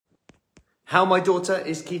how my daughter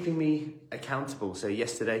is keeping me accountable. So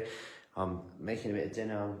yesterday, I'm making a bit of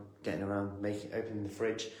dinner, I'm getting around, opening the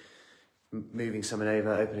fridge, moving something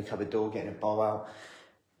over, opening a cupboard door, getting a bowl out.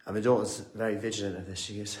 And my daughter's very vigilant of this.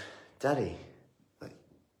 She goes, Daddy,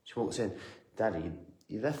 she walks in, Daddy,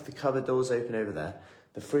 you left the cupboard doors open over there,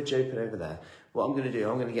 the fridge open over there. What I'm going to do,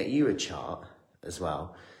 I'm going to get you a chart as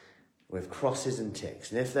well with crosses and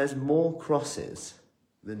ticks. And if there's more crosses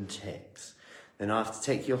than ticks, then I have to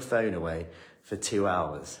take your phone away for 2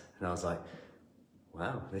 hours. And I was like,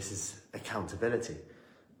 wow, this is accountability.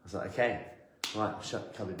 I was like, okay, right, I'll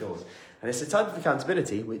shut the cupboard doors. And it's a type of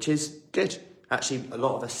accountability which is good. Actually, a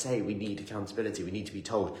lot of us say we need accountability. We need to be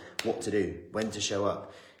told what to do, when to show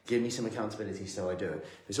up. Give me some accountability so I do it.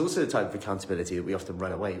 It's also the type of accountability that we often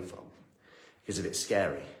run away from because of it's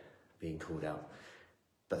scary being called out.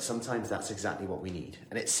 But sometimes that's exactly what we need.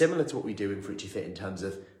 And it's similar to what we do in Fruity Fit in terms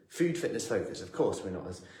of food fitness focus. Of course, we're not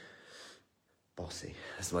as bossy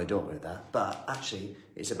as my daughter with that. But actually,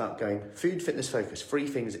 it's about going food fitness focus. 3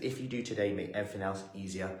 things that if you do today make everything else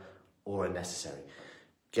easier or unnecessary.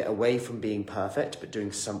 Get away from being perfect, but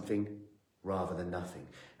doing something rather than nothing.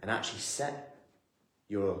 And actually set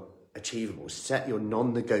your achievables, set your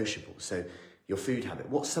non-negotiables. So your food habit,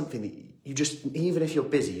 what's something that you just, even if you're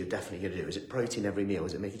busy, you're definitely going to do? Is it protein every meal?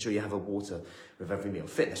 Is it making sure you have a water with every meal?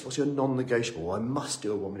 Fitness, what's your non-negotiable? Well, I must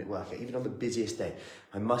do a 1-minute workout. Even on the busiest day,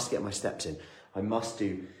 I must get my steps in. I must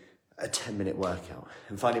do a 10-minute workout.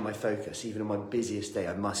 And finding my focus, even on my busiest day,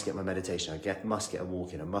 I must get my meditation. Must get a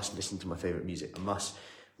walk in. I must listen to my favourite music. I must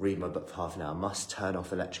read my book for half an hour. I must turn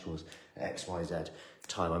off electricals at X, Y, Z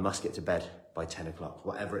time. I must get to bed by 10 o'clock,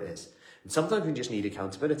 whatever it is. And sometimes we just need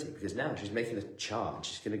accountability because now she's making a chart.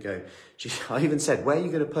 She's going to go, I even said, where are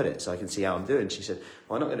you going to put it so I can see how I'm doing? She said,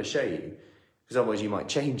 well, I'm not going to show you because otherwise you might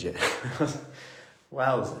change it.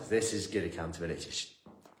 Wow, this is good accountability.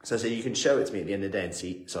 So you can show it to me at the end of the day and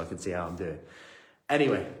see, so I can see how I'm doing.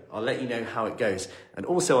 Anyway, I'll let you know how it goes. And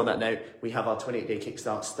also on that note, we have our 28-day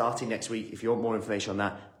kickstart starting next week. If you want more information on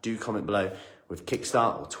that, do comment below with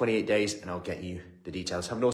kickstart or 28 days and I'll get you the details. Have an awesome